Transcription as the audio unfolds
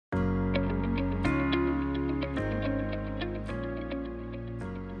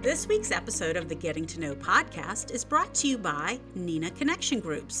This week's episode of the Getting to Know podcast is brought to you by Neenah Connection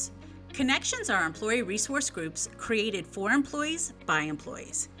Groups. Connections are employee resource groups created for employees by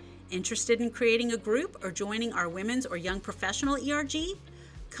employees. Interested in creating a group or joining our women's or young professional ERG?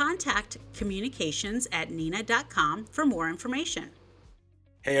 Contact communications@neenah.com for more information.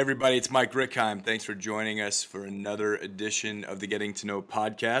 Hey everybody, it's Mike Rickheim. Thanks for joining us for another edition of the Getting to Know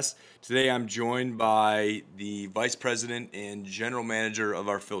podcast. Today I'm joined by the Vice President and General Manager of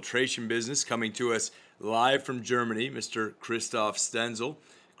our filtration business, coming to us live from Germany, Mr. Christoph Stenzel.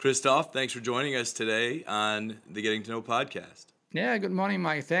 Christoph, thanks for joining us today on the Getting to Know podcast. Yeah, good morning,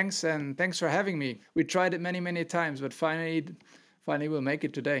 Mike. Thanks, and thanks for having me. We tried it many times, but finally we'll make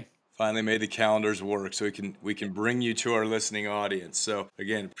it today. Finally made the calendars work so we can bring you to our listening audience. So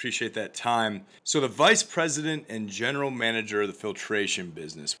again, appreciate that time. So the Vice President and General Manager of the filtration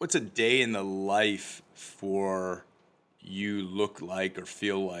business, what's a day in the life for you look like or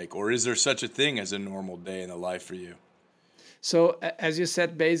feel like? Or is there such a thing as a normal day in the life for you? So as you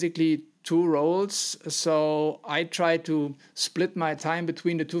said, basically two roles. So I try to split my time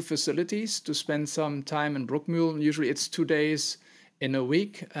between the two facilities to spend some time in Bruckmühl. Usually it's 2 days in a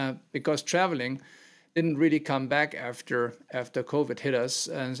week because traveling didn't really come back after COVID hit us,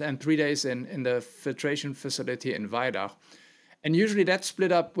 and 3 days in the filtration facility in Weidach. And usually that's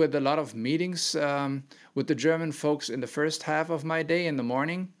split up with a lot of meetings with the German folks in the first half of my day in the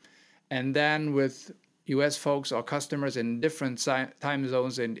morning, and then with US folks or customers in different time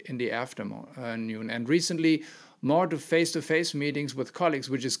zones in the afternoon. And recently, more to face-to-face meetings with colleagues,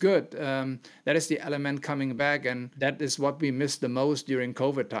 which is good. That is the element coming back, and that is what we missed the most during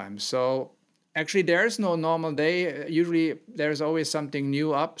COVID times. So actually, there is no normal day. Usually, there's always something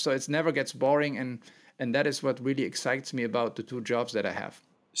new up, so it never gets boring, and that is what really excites me about the two jobs that I have.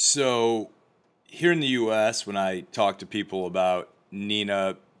 So here in the U.S., when I talk to people about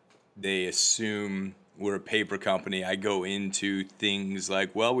Neenah, they assume we're a paper company. I go into things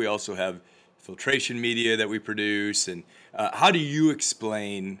like, well, we also have filtration media that we produce. And how do you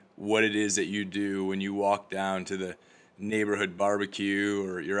explain what it is that you do when you walk down to the neighborhood barbecue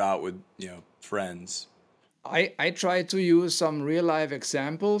or you're out with, friends? I try to use some real life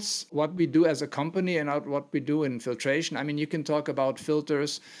examples, what we do as a company and what we do in filtration. I mean, you can talk about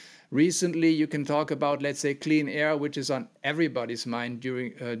filters. Recently, you can talk about, let's say, clean air, which is on everybody's mind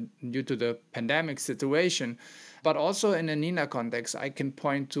due to the pandemic situation. But also in a Neenah context, I can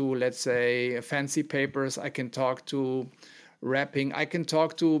point to, let's say, fancy papers. I can talk to wrapping. I can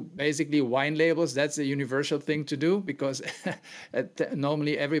talk to basically wine labels. That's a universal thing to do because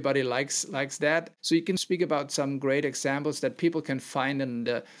normally everybody likes that. So you can speak about some great examples that people can find in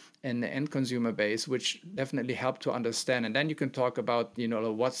the end consumer base, which definitely help to understand. And then you can talk about,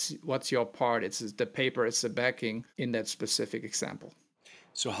 what's your part? It's the paper, it's the backing in that specific example.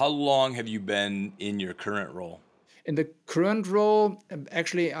 So how long have you been in your current role? In the current role,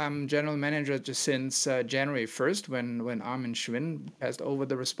 actually, I'm general manager just since January 1st when Armin Schwinn passed over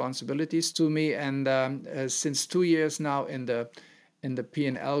the responsibilities to me. And since 2 years now in the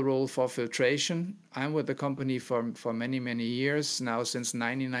P&L role for filtration. I'm with the company for many years now, since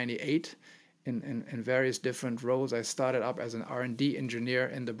 1998 in various different roles. I started up as an R&D engineer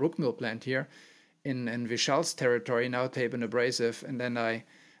in the Bruckmühl plant here in Vichal's territory, now tape and abrasive, and then I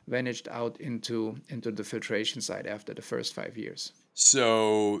vanished out into the filtration side after the first 5 years.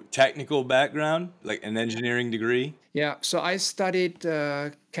 So technical background, like an engineering degree? Yeah, so I studied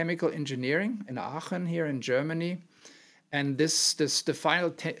chemical engineering in Aachen here in Germany. And the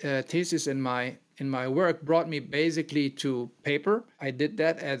final thesis in my work brought me basically to paper. I did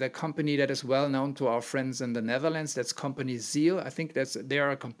that at a company that is well known to our friends in the Netherlands. That's company Zeal. I think they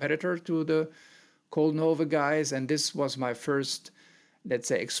are a competitor to the Kohlnova guys. And this was my first, let's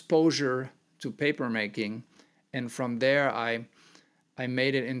say, exposure to paper making. And from there, I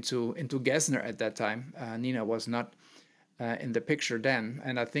made it into Gesner at that time. Neenah was not in the picture then.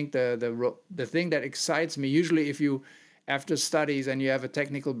 And I think the thing that excites me, usually if you after studies and you have a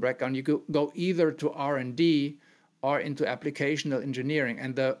technical background, you go either to R&D or into applicational engineering.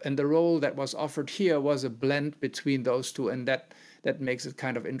 And the role that was offered here was a blend between those two, and that makes it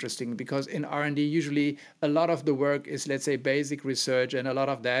kind of interesting because in R&D usually a lot of the work is, let's say, basic research, and a lot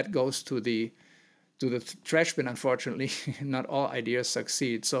of that goes to the trash bin. Unfortunately, not all ideas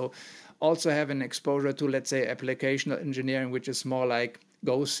succeed. So also having exposure to, let's say, applicational engineering, which is more like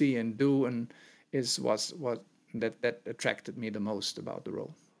go see and do, and was what that attracted me the most about the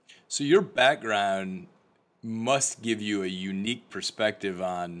role. So your background must give you a unique perspective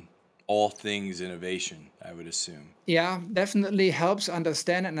on all things innovation, I would assume. Yeah, definitely helps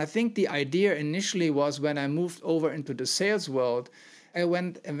understand. And I think the idea initially was when I moved over into the sales world I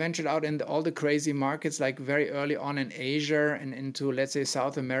went and ventured out in all the crazy markets, like very early on in Asia and into, let's say,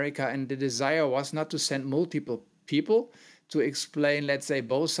 South America. And the desire was not to send multiple people to explain, let's say,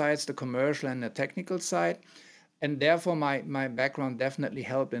 both sides, the commercial and the technical side. And therefore, my background definitely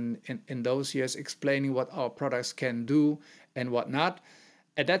helped in those years explaining what our products can do and what not.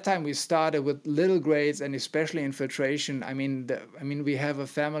 At that time, we started with little grades, and especially in filtration. I mean, we have a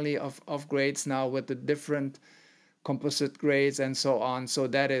family of grades now with the different composite grades and so on. So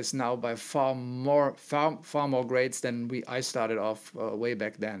that is now by far more grades than I started off way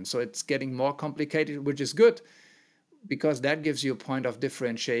back then. So it's getting more complicated, which is good because that gives you a point of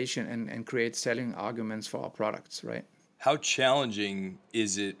differentiation and creates selling arguments for our products, right? How challenging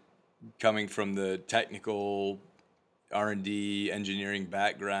is it coming from the technical R&D engineering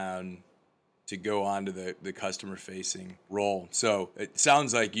background to go on to the customer facing role? So it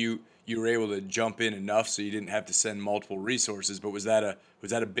sounds like you were able to jump in enough so you didn't have to send multiple resources, but was that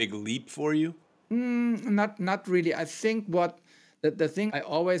a big leap for you? Not really. I think the thing I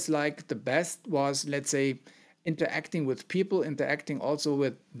always liked the best was, let's say, interacting with people, interacting also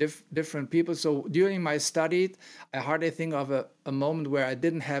with different people. So during my study, I hardly think of a moment where I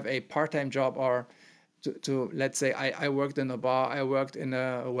didn't have a part-time job or to let's say I worked in a bar, I worked in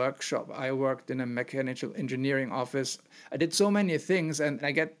a workshop, I worked in a mechanical engineering office. I did so many things, and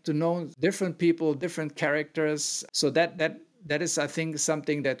I get to know different people, different characters. So that is, I think,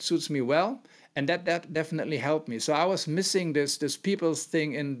 something that suits me well, and that definitely helped me. So I was missing this people's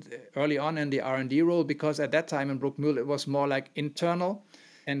thing in early on in the R&D role, because at that time in Bruckmühl it was more like internal,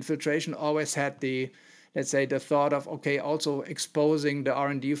 and filtration always had the, let's say, the thought of, okay, also exposing the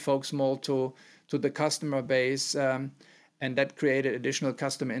R&D folks more to the customer base, and that created additional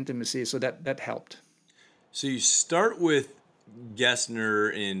customer intimacy. So that helped. So you start with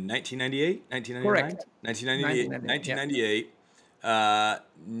Gessner in 1998, 1999? Correct. 1998. Yeah.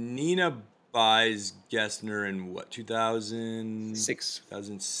 Nina buys Gessner in what,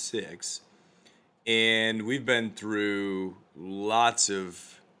 2006? And we've been through lots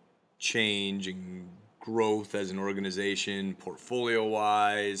of change and growth as an organization,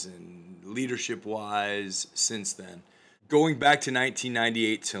 portfolio-wise and leadership-wise since then. Going back to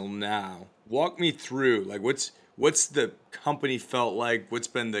 1998 till now, walk me through, like, what's the company felt like? What's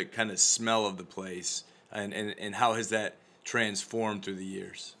been the kind of smell of the place? And how has that transformed through the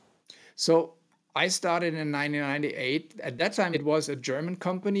years? So I started in 1998. At that time, it was a German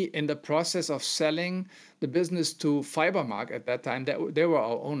company in the process of selling the business to Fibermark at that time. They were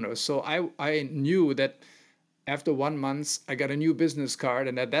our owners. So I knew that after 1 month, I got a new business card.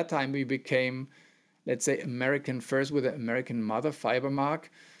 And at that time, we became, let's say, American first with an American mother, Fibermark.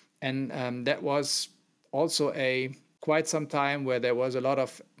 And that was also quite some time where there was a lot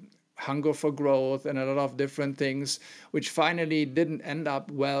of hunger for growth and a lot of different things, which finally didn't end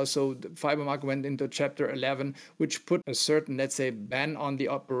up well. So Fibermark went into Chapter 11, which put a certain, let's say, ban on the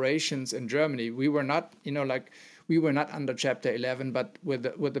operations in Germany. We were not, we were not under Chapter 11, but with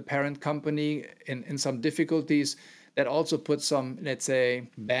the parent company in some difficulties, that also put some, let's say,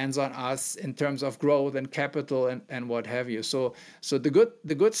 bans on us in terms of growth and capital and what have you. So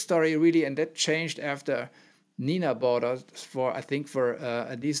the good story really, and that changed after Nina bought us for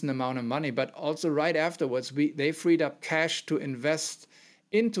a decent amount of money, but also right afterwards, they freed up cash to invest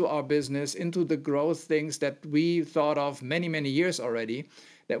into our business, into the growth things that we thought of many, many years already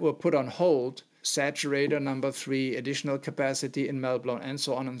that were put on hold. Saturator number 3, additional capacity in Melbourne, and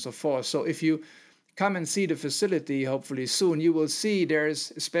so on and so forth. So if you come and see the facility, hopefully soon, you will see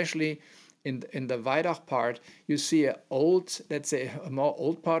there's, especially in the Weidach part, you see a more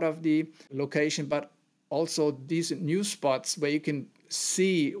old part of the location, but also these new spots where you can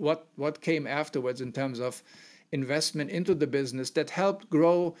see what came afterwards in terms of investment into the business that helped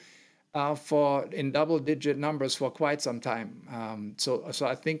grow in double-digit numbers for quite some time. So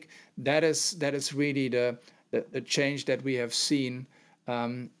I think that is really the change that we have seen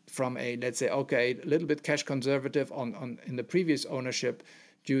from a, let's say, okay, a little bit cash conservative in the previous ownership,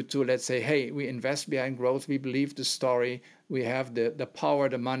 due to, let's say, hey, we invest behind growth, we believe the story, we have the power,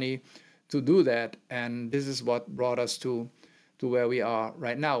 the money to do that, and this is what brought us to where we are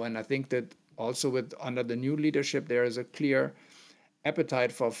right now. And I think that also under the new leadership, there is a clear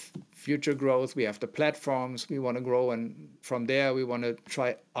appetite for future growth. We have the platforms we want to grow, and from there we want to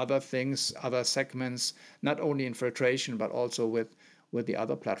try other things, other segments, not only in filtration but also with the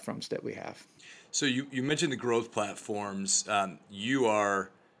other platforms that we have. So you mentioned the growth platforms. You are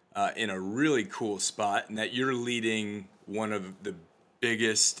in a really cool spot in that you're leading one of the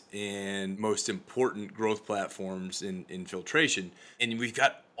biggest and most important growth platforms in filtration. And we've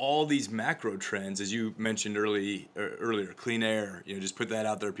got all these macro trends, as you mentioned earlier, clean air, just put that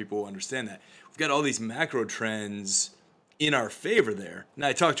out there. People will understand that. We've got all these macro trends in our favor there. And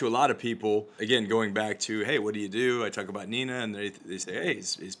I talk to a lot of people, again, going back to, hey, what do you do? I talk about Neenah, and they say, hey,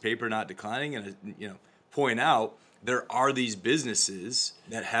 is paper not declining? And I point out there are these businesses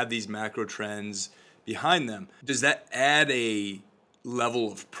that have these macro trends behind them. Does that add a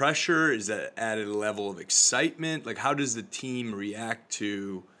level of pressure? Is that added a level of excitement? Like, how does the team react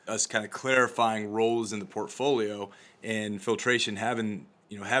to us kind of clarifying roles in the portfolio and filtration having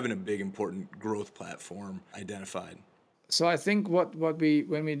a big important growth platform identified? So I think what we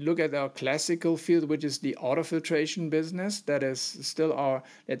when we look at our classical field, which is the auto filtration business, that is still our,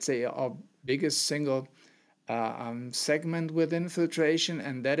 let's say, our biggest single segment within filtration,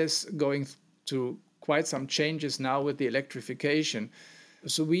 and that is going through quite some changes now with the electrification.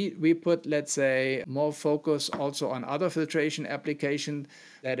 So we put, let's say, more focus also on other filtration application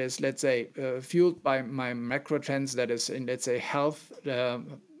that is, let's say, fueled by my macro trends, that is in, let's say, health,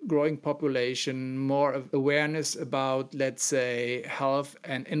 growing population, more awareness about, let's say, health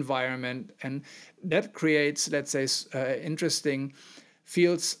and environment. And that creates, let's say, interesting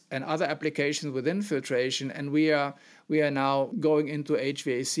fields and other applications within filtration. And we are now going into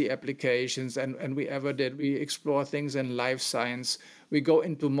HVAC applications, and we explore things in life science. We go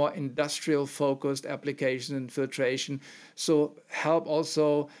into more industrial focused applications in filtration. So help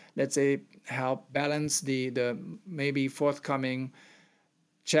also, let's say, help balance the maybe forthcoming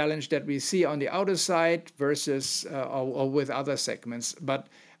challenge that we see on the outer side versus or with other segments. But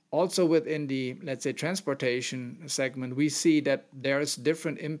also within the, let's say, transportation segment, we see that there's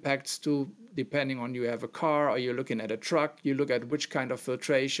different impacts to, depending on you have a car or you're looking at a truck, you look at which kind of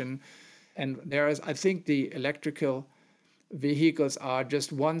filtration. And there is, I think the electrical vehicles are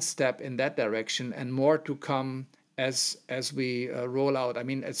just one step in that direction, and more to come as we roll out. I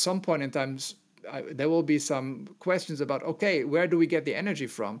mean, at some point in time, there will be some questions about, okay, where do we get the energy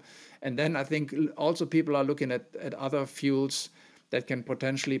from? And then I think also people are looking at other fuels that can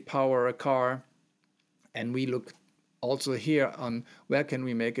potentially power a car. And we look also here on where can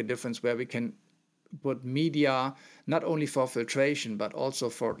we make a difference, where we can put media, not only for filtration, but also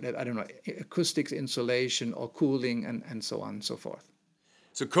for, I don't know, acoustics insulation or cooling and so on and so forth.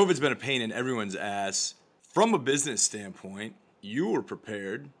 So COVID's been a pain in everyone's ass. From a business standpoint, you were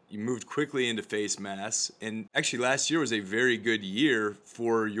prepared. You moved quickly into face masks. And actually last year was a very good year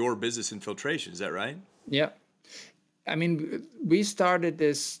for your business in filtration. Is that right? Yeah. I mean, we started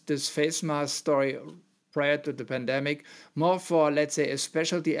this face mask story prior to the pandemic, more for, let's say, a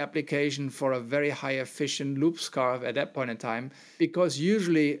specialty application for a very high efficient loop scarf at that point in time. Because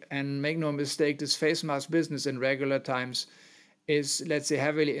usually, and make no mistake, this face mask business in regular times is, let's say,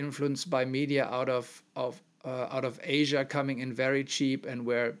 heavily influenced by media out of Asia coming in very cheap, and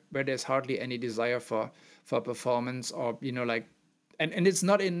where there's hardly any desire for performance, or and it's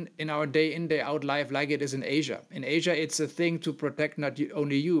not in our day in, day out life like it is in Asia. In Asia, it's a thing to protect not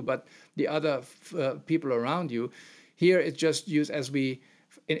only you, but the other people around you. Here, it's just used as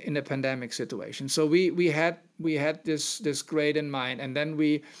in a pandemic situation. So we had this grade in mind, and then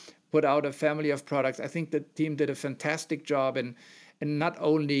we put out a family of products. I think the team did a fantastic job in not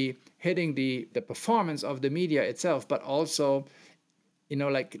only hitting the performance of the media itself, but also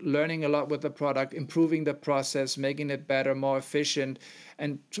learning a lot with the product, improving the process, making it better, more efficient,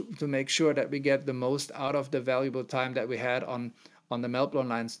 and to make sure that we get the most out of the valuable time that we had on the meltblown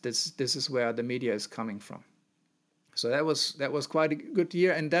lines. This is where the media is coming from. So that was quite a good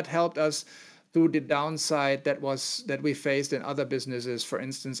year, and that helped us through the downside that we faced in other businesses. For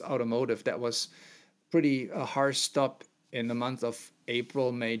instance, automotive, that was pretty a harsh stop in the month of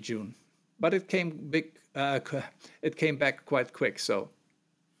April, May, June, but it came back quite quick. So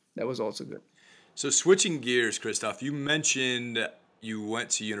that was also good. So switching gears, Christoph, you mentioned you went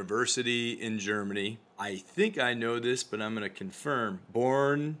to university in Germany. I think I know this, but I'm going to confirm.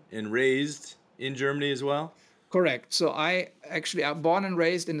 Born and raised in Germany as well? Correct. So I'm born and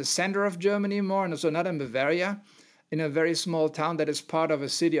raised in the center of Germany more, so not in Bavaria, in a very small town that is part of a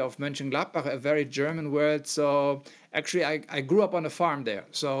city of Mönchengladbach, a very German word. So actually, I grew up on a farm there.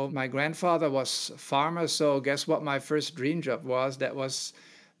 So my grandfather was a farmer. So guess what my first dream job was? That was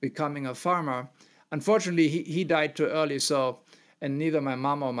becoming a farmer. Unfortunately, he died too early. And neither my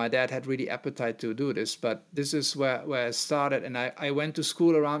mom or my dad had really appetite to do this. But this is where I started. And I went to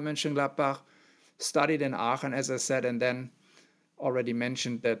school around Mönchengladbach, studied in Aachen, as I said, and then already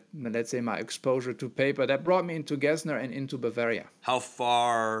mentioned that, let's say, my exposure to paper, that brought me into Gesner and into Bavaria. How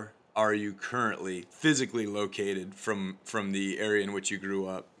far are you currently physically located from the area in which you grew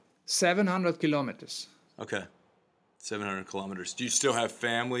up? 700 kilometers. Okay. 700 kilometers. Do you still have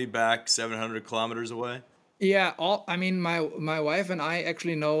family back 700 kilometers away? Yeah, I mean, my wife and I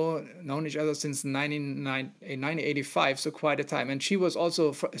actually known each other since 1985, so quite a time. And she was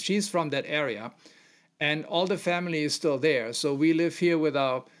also she's from that area, and all the family is still there. So we live here with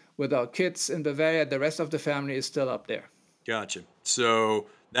our kids in Bavaria. The rest of the family is still up there. Gotcha. So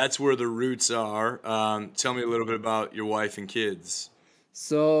that's where the roots are. Tell me a little bit about your wife and kids.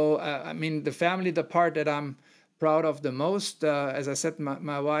 So I mean, the family, the part that I'm proud of the most, as I said,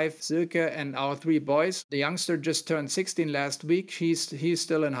 my wife Silke and our three boys. The youngster just turned 16 last week. He's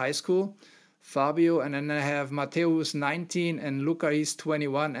still in high school, Fabio, and then I have Matteo, who's 19, and Luca, he's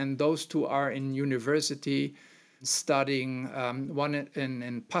 21, and those two are in university studying. One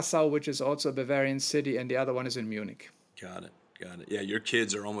in Passau, which is also a Bavarian city, and the other one is in Munich. Got it. Got it. Yeah, your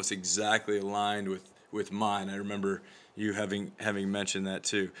kids are almost exactly aligned with mine. I remember you having mentioned that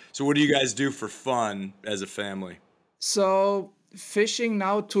too. So what do you guys do for fun as a family? So fishing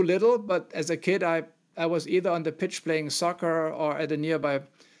now too little, but as a kid I was either on the pitch playing soccer or at a nearby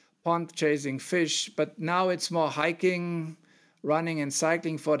pond chasing fish. But now it's more hiking, running and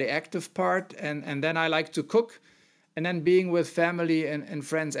cycling for the active part. And then I like to cook. And then being with family and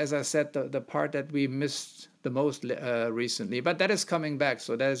friends, as I said, the part that we missed the most recently. But that is coming back,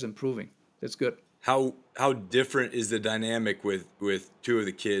 so that is improving. That's good. How different is the dynamic with two of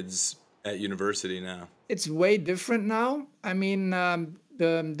the kids at university now? It's way different now. I mean,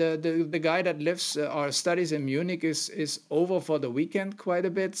 the guy that lives or studies in Munich is over for the weekend quite a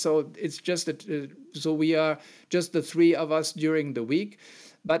bit. So it's just so we are just the three of us during the week.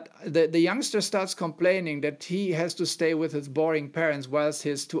 But the youngster starts complaining that he has to stay with his boring parents whilst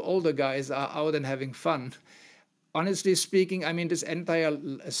his two older guys are out and having fun. Honestly speaking, I mean, this entire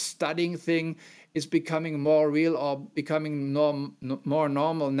studying thing is becoming more real or becoming more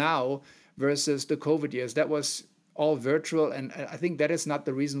normal now versus the COVID years. That was all virtual, and I think that is not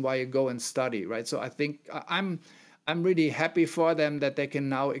the reason why you go and study, right? So I think I'm really happy for them that they can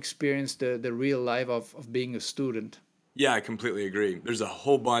now experience the real life of being a student. Yeah, I completely agree. There's a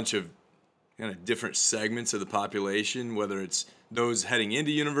whole bunch of kind of different segments of the population, whether it's those heading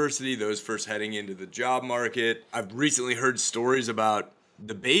into university, those first heading into the job market. I've recently heard stories about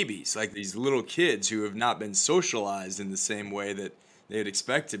the babies, like these little kids who have not been socialized in the same way that they'd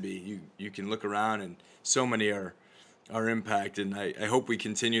expect to be. You can look around and so many are impacted. And I hope we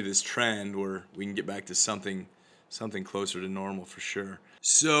continue this trend where we can get back to something closer to normal for sure.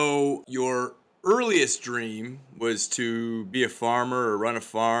 So your earliest dream was to be a farmer or run a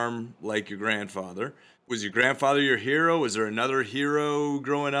farm like your grandfather. Was your grandfather your hero? Was there another hero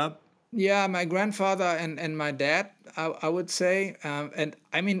growing up? Yeah, my grandfather and my dad, I would say. And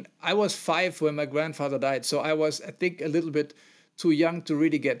I mean, I was 5 when my grandfather died. So I was, I think, a little bit too young to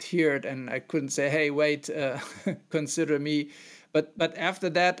really get heard. And I couldn't say, hey, wait, consider me. But after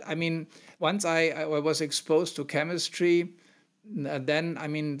that, I mean, once I was exposed to chemistry, then, I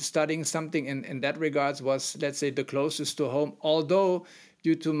mean, studying something in that regards was, let's say, the closest to home. Although,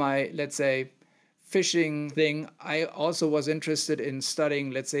 due to my, let's say, fishing thing, I also was interested in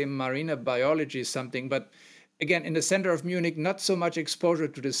studying, let's say, marine biology, something. But again, in the center of Munich, not so much exposure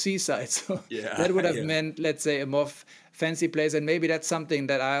to the seaside. So Yeah, that would have yeah. meant, let's say, a more fancy place. And maybe that's something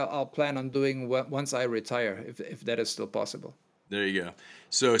that I'll plan on doing once I retire, if that is still possible. There you go.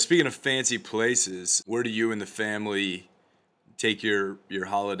 So speaking of fancy places, where do you and the family take your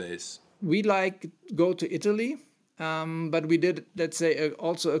holidays? We like go to Italy. But we did, let's say,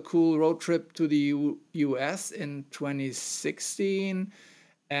 also a cool road trip to the US in 2016.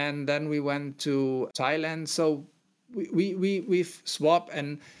 And then we went to Thailand. So we've swapped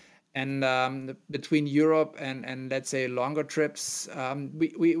and between Europe and let's say longer trips.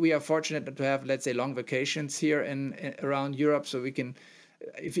 We are fortunate to have, let's say, long vacations here in around Europe, so we can.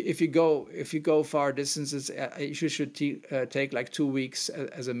 If you go far distances, you should take like 2 weeks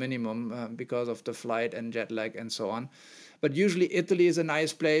as a minimum because of the flight and jet lag and so on. But usually Italy is a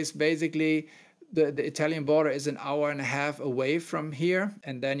nice place. Basically, the Italian border is an hour and a half away from here,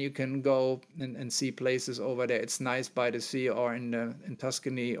 and then you can go and see places over there. It's nice by the sea or in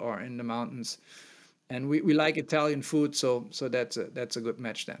Tuscany or in the mountains. And we like Italian food, so that's a good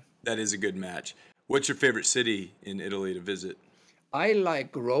match then. That is a good match. What's your favorite city in Italy to visit? I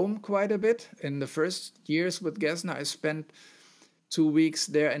like Rome quite a bit. In the first years with Gesner, I spent 2 weeks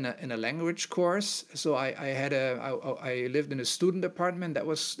there in a language course. So I lived in a student apartment. That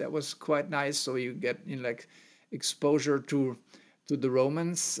was quite nice. So you get like exposure to the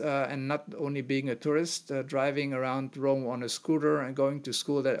Romans and not only being a tourist, driving around Rome on a scooter and going to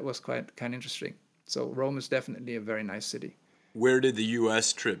school. That was quite kind of interesting. So Rome is definitely a very nice city. Where did the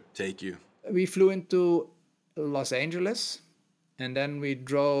U.S. trip take you? We flew into Los Angeles, and then we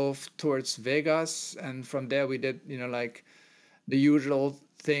drove towards Vegas, and from there we did, like the usual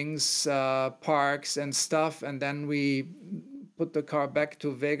things, parks and stuff, and then we put the car back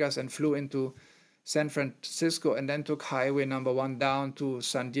to Vegas and flew into San Francisco, and then took highway number 1 down to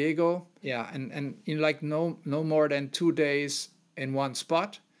San Diego. Yeah, and in like no more than 2 days in one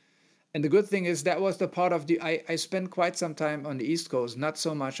spot. And the good thing is that was the part of I spent quite some time on the East Coast, not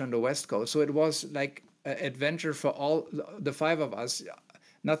so much on the West Coast. So it was like an adventure for all the 5 of us.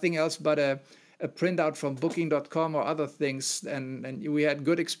 Nothing else but a printout from booking.com or other things. And we had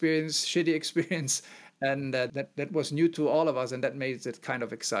good experience, shitty experience. And that was new to all of us. And that made it kind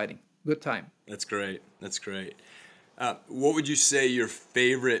of exciting. Good time. That's great. That's great. What would you say your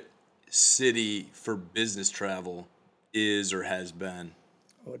favorite city for business travel is or has been?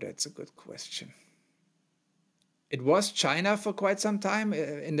 Oh, that's a good question. It was China for quite some time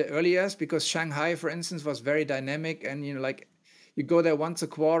in the early years, because Shanghai, for instance, was very dynamic. And, like you go there once a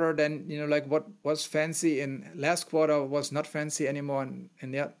quarter, then, like what was fancy in last quarter was not fancy anymore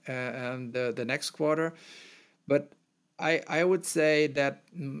in the next quarter. But I would say that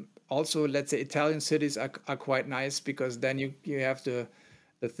also, let's say Italian cities are quite nice, because then you have the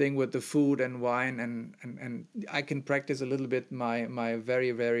thing with the food and wine, and I can practice a little bit my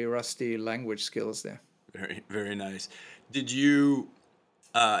very, very rusty language skills there. Very, very nice. Did you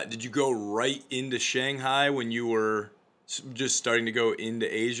go right into Shanghai when you were just starting to go into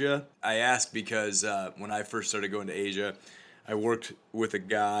Asia? I ask because when I first started going to Asia, I worked with a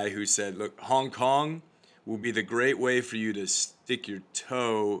guy who said, look, Hong Kong will be the great way for you to stick your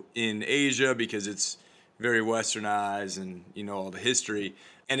toe in Asia, because it's very westernized and all the history,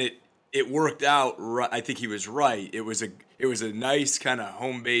 and it worked out right. I think he was right. It was a nice kind of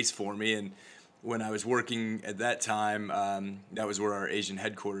home base for me. And when I was working at that time, that was where our Asian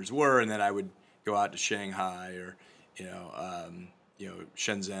headquarters were, and then I would go out to Shanghai or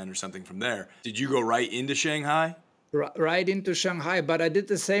Shenzhen or something from there. Did you go right into Shanghai? Right into Shanghai, but I did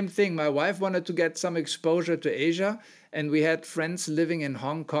the same thing. My wife wanted to get some exposure to Asia, and we had friends living in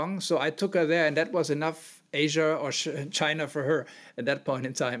Hong Kong, so I took her there, and that was enough Asia or China for her at that point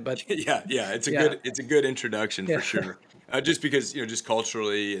in time. But yeah, it's a good introduction for sure. Just because just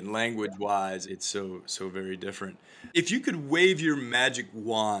culturally and language wise, it's so very different. If you could wave your magic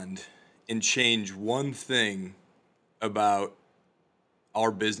wand and change one thing about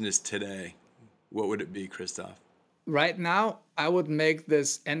our business today, what would it be, Christoph? Right now, I would make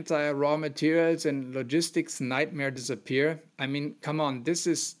this entire raw materials and logistics nightmare disappear. I mean, come on, this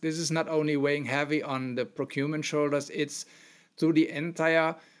is not only weighing heavy on the procurement shoulders, it's through the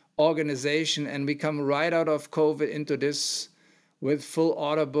entire organization, and we come right out of COVID into this with full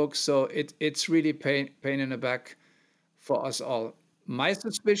order books. So it's really pain in the back for us all. My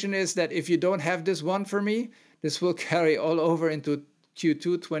suspicion is that if you don't have this one for me, this will carry all over into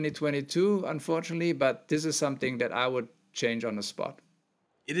Q2 2022, unfortunately, but this is something that I would change on the spot.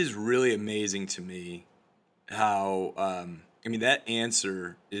 It is really amazing to me how, that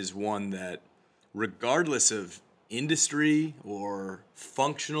answer is one that, regardless of industry or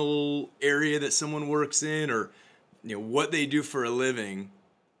functional area that someone works in, or what they do for a living,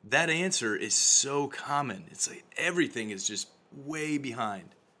 that answer is so common. It's like everything is just way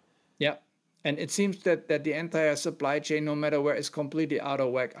behind. Yeah. And it seems that the entire supply chain, no matter where, is completely out of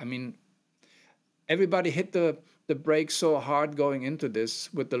whack. I mean, everybody hit the brakes so hard going into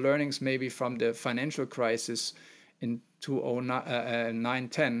this, with the learnings maybe from the financial crisis in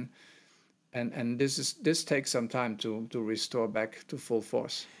 2009-10. And this takes some time to restore back to full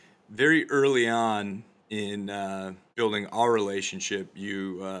force. Very early on in building our relationship,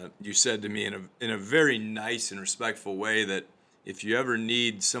 you said to me in a very nice and respectful way that if you ever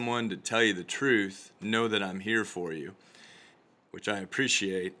need someone to tell you the truth, know that I'm here for you, which I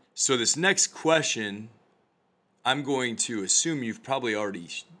appreciate. So this next question, I'm going to assume you've probably already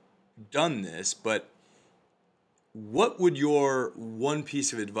done this, but what would your one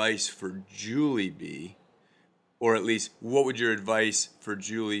piece of advice for Julie be? Or at least, what would your advice for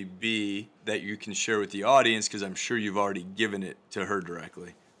Julie be that you can share with the audience? Because I'm sure you've already given it to her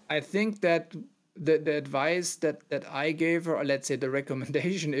directly. I think that the advice that I gave her, or let's say the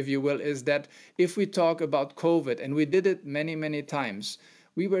recommendation, if you will, is that if we talk about COVID, and we did it many, many times,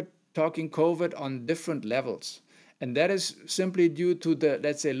 we were talking COVID on different levels. And that is simply due to the,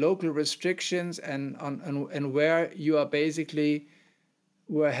 let's say, local restrictions and where you are basically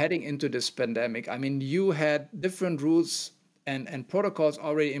were heading into this pandemic. I mean, you had different rules and protocols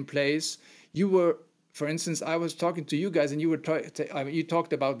already in place. You were, for instance, I was talking to you guys, and you were you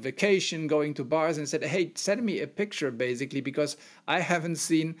talked about vacation, going to bars, and said, "Hey, send me a picture," basically, because I haven't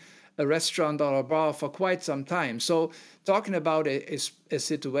seen a restaurant or a bar for quite some time. So talking about a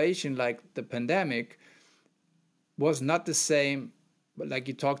situation like the pandemic was not the same. Like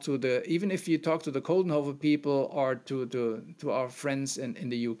you talk to the, even if you talk to the Coldenhofer people or to our friends in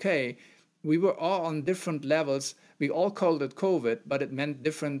the UK, we were all on different levels. We all called it COVID, but it meant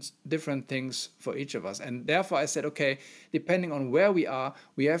different things for each of us. And therefore I said, okay, depending on where we are,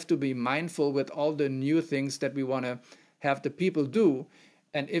 we have to be mindful with all the new things that we want to have the people do.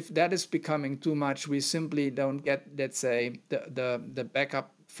 And if that is becoming too much, we simply don't get, let's say, the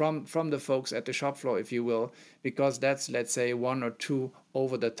backup from the folks at the shop floor, if you will, because that's, let's say, one or two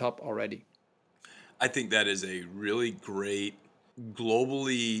over the top already. I think that is a really great,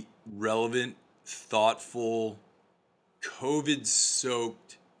 globally relevant, thoughtful,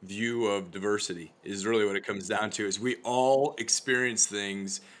 COVID-soaked view of diversity is really what it comes down to. Is we all experience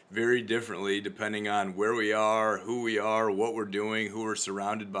things very differently depending on where we are, who we are, what we're doing, who we're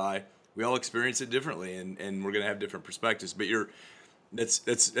surrounded by. We all experience it differently, and we're going to have different perspectives. But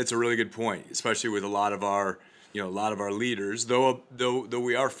that's a really good point, especially with a lot of our leaders. Though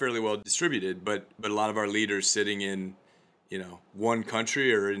we are fairly well distributed, but a lot of our leaders sitting in one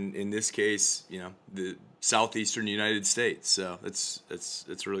country, or in this case, the southeastern United States. So that's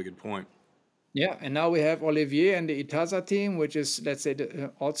a really good point. Yeah, and now we have Olivier and the Itaza team, which is, let's say,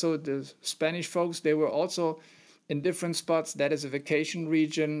 also the Spanish folks. They were also in different spots. That is a vacation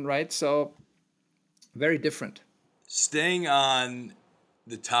region, right? So very different. Staying on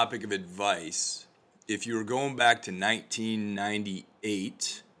the topic of advice, if you were going back to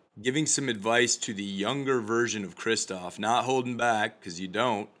 1998, giving some advice to the younger version of Christoph, not holding back because you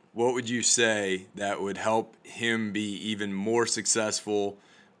don't, what would you say that would help him be even more successful,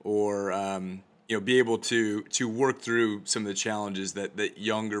 or be able to work through some of the challenges that that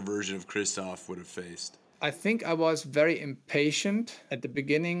younger version of Christoph would have faced? I think I was very impatient at the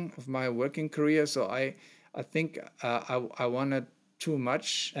beginning of my working career, so I think I wanted too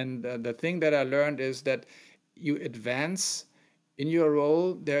much. And the thing that I learned is that you advance in your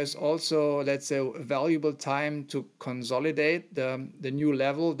role. There's also, let's say, a valuable time to consolidate the new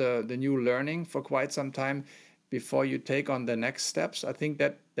level, the new learning for quite some time before you take on the next steps. I think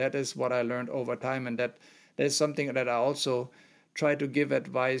that is what I learned over time, and that is something that I also try to give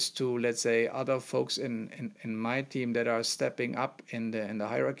advice to, let's say, other folks in my team that are stepping up in the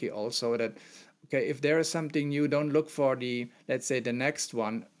hierarchy also, that okay, if there is something new, don't look for let's say, the next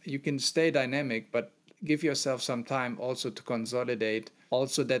one. You can stay dynamic, but give yourself some time also to consolidate,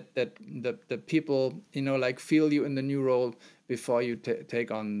 also that the people like feel you in the new role before you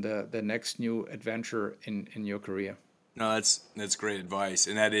take on the next new adventure in your career. No, that's great advice,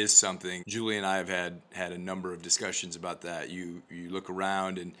 and that is something Julie and I have had a number of discussions about. That you look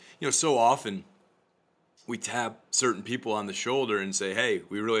around, and so often we tap certain people on the shoulder and say, hey,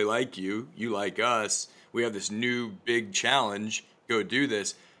 we really like you, you like us, we have this new big challenge, go do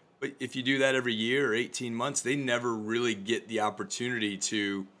this. But if you do that every year or 18 months, they never really get the opportunity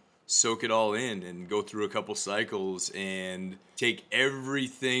to soak it all in and go through a couple cycles and take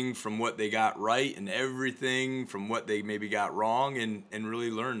everything from what they got right and everything from what they maybe got wrong, and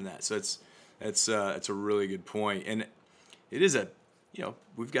really learn that. So that's a really good point. And it is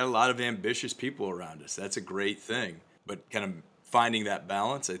we've got a lot of ambitious people around us. That's a great thing. But kind of finding that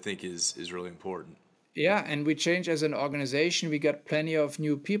balance, I think, is really important. Yeah, and we change as an organization. We got plenty of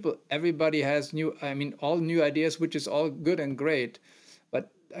new people. Everybody has all new ideas, which is all good and great.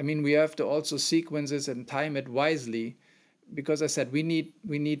 But we have to also sequence it and time it wisely, because I said we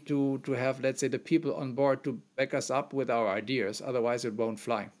need to have, let's say, the people on board to back us up with our ideas. Otherwise, it won't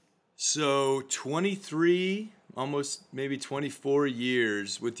fly. So 23, almost maybe 24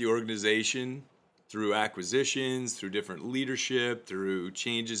 years with the organization, through acquisitions, through different leadership, through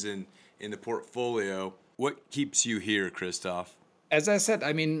changes in the portfolio. What keeps you here, Christoph? As I said,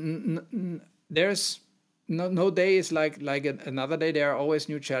 there's no day is like another day. There are always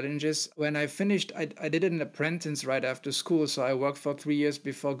new challenges. When I finished, I did an apprentice right after school. So I worked for 3 years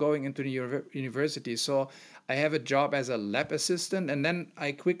before going into the university. So I have a job as a lab assistant. And then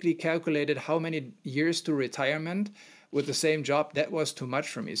I quickly calculated how many years to retirement with the same job. That was too much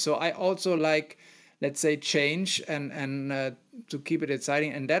for me. So I also let's say, change and to keep it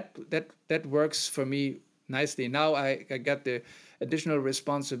exciting. And that works for me nicely. Now I got the additional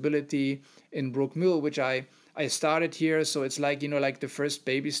responsibility in Brook Mill, which I started here. So it's like the first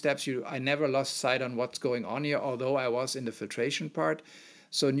baby steps. I never lost sight on what's going on here, although I was in the filtration part.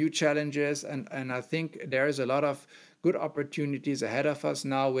 So new challenges. And I think there is a lot of good opportunities ahead of us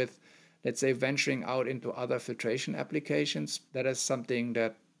now with, let's say, venturing out into other filtration applications. That is something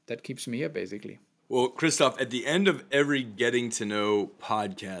that keeps me here, basically. Well, Christoph, at the end of every Getting to Know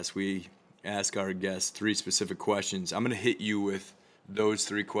podcast, we ask our guests 3 specific questions. I'm going to hit you with those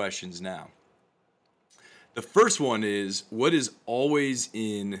 3 questions now. The first one is, what is always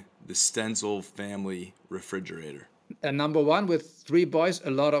in the Stenzel family refrigerator? And number one, with 3 boys,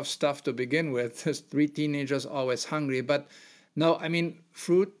 a lot of stuff to begin with. There's 3 teenagers always hungry. But no, I mean,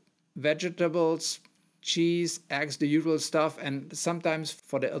 fruit, vegetables, cheese, eggs, the usual stuff. And sometimes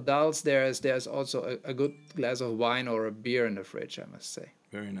for the adults, there's also a good glass of wine or a beer in the fridge, I must say.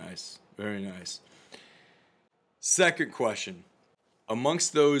 Very nice. Very nice. Second question.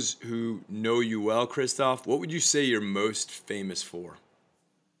 Amongst those who know you well, Christoph, what would you say you're most famous for?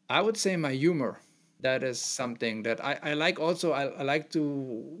 I would say my humor. That is something that I like also. I like to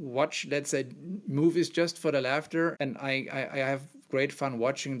watch, let's say, movies just for the laughter. And I have great fun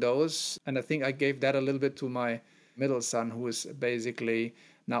watching those. And I think I gave that a little bit to my middle son, who is basically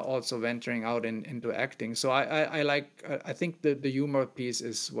now also venturing out into acting. So I think the humor piece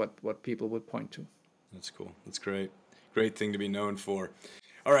is what people would point to. That's cool. That's great. Great thing to be known for.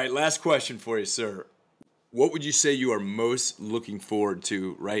 All right, last question for you, sir. What would you say you are most looking forward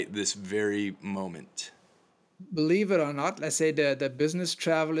to right this very moment? Believe it or not, let's say the business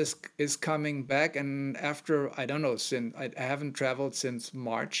travel is coming back. And after, I don't know, since I haven't traveled since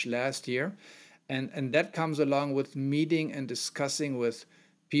March last year. And that comes along with meeting and discussing with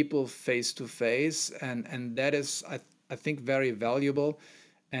people face to face. And that is, I think, very valuable.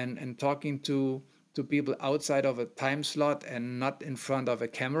 And talking to people outside of a time slot and not in front of a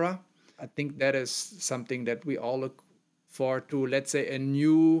camera. I think that is something that we all look forward to. Let's say a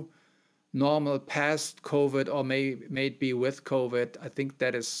new normal past COVID, or maybe with COVID. I think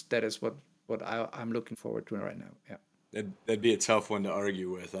that is what I'm looking forward to right now. Yeah. That'd be a tough one to argue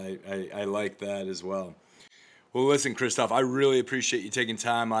with. I like that as well. Well, listen, Christoph, I really appreciate you taking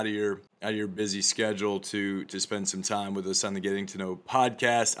time out of your busy schedule to spend some time with us on the Getting to Know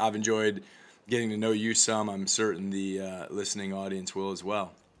podcast. I've enjoyed getting to know you some. I'm certain the listening audience will as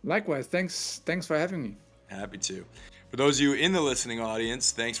well. Likewise. Thanks for having me. Happy to. For those of you in the listening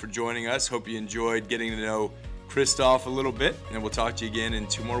audience, thanks for joining us. Hope you enjoyed getting to know Christoph a little bit, and we'll talk to you again in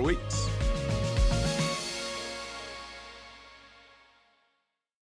 2 more weeks.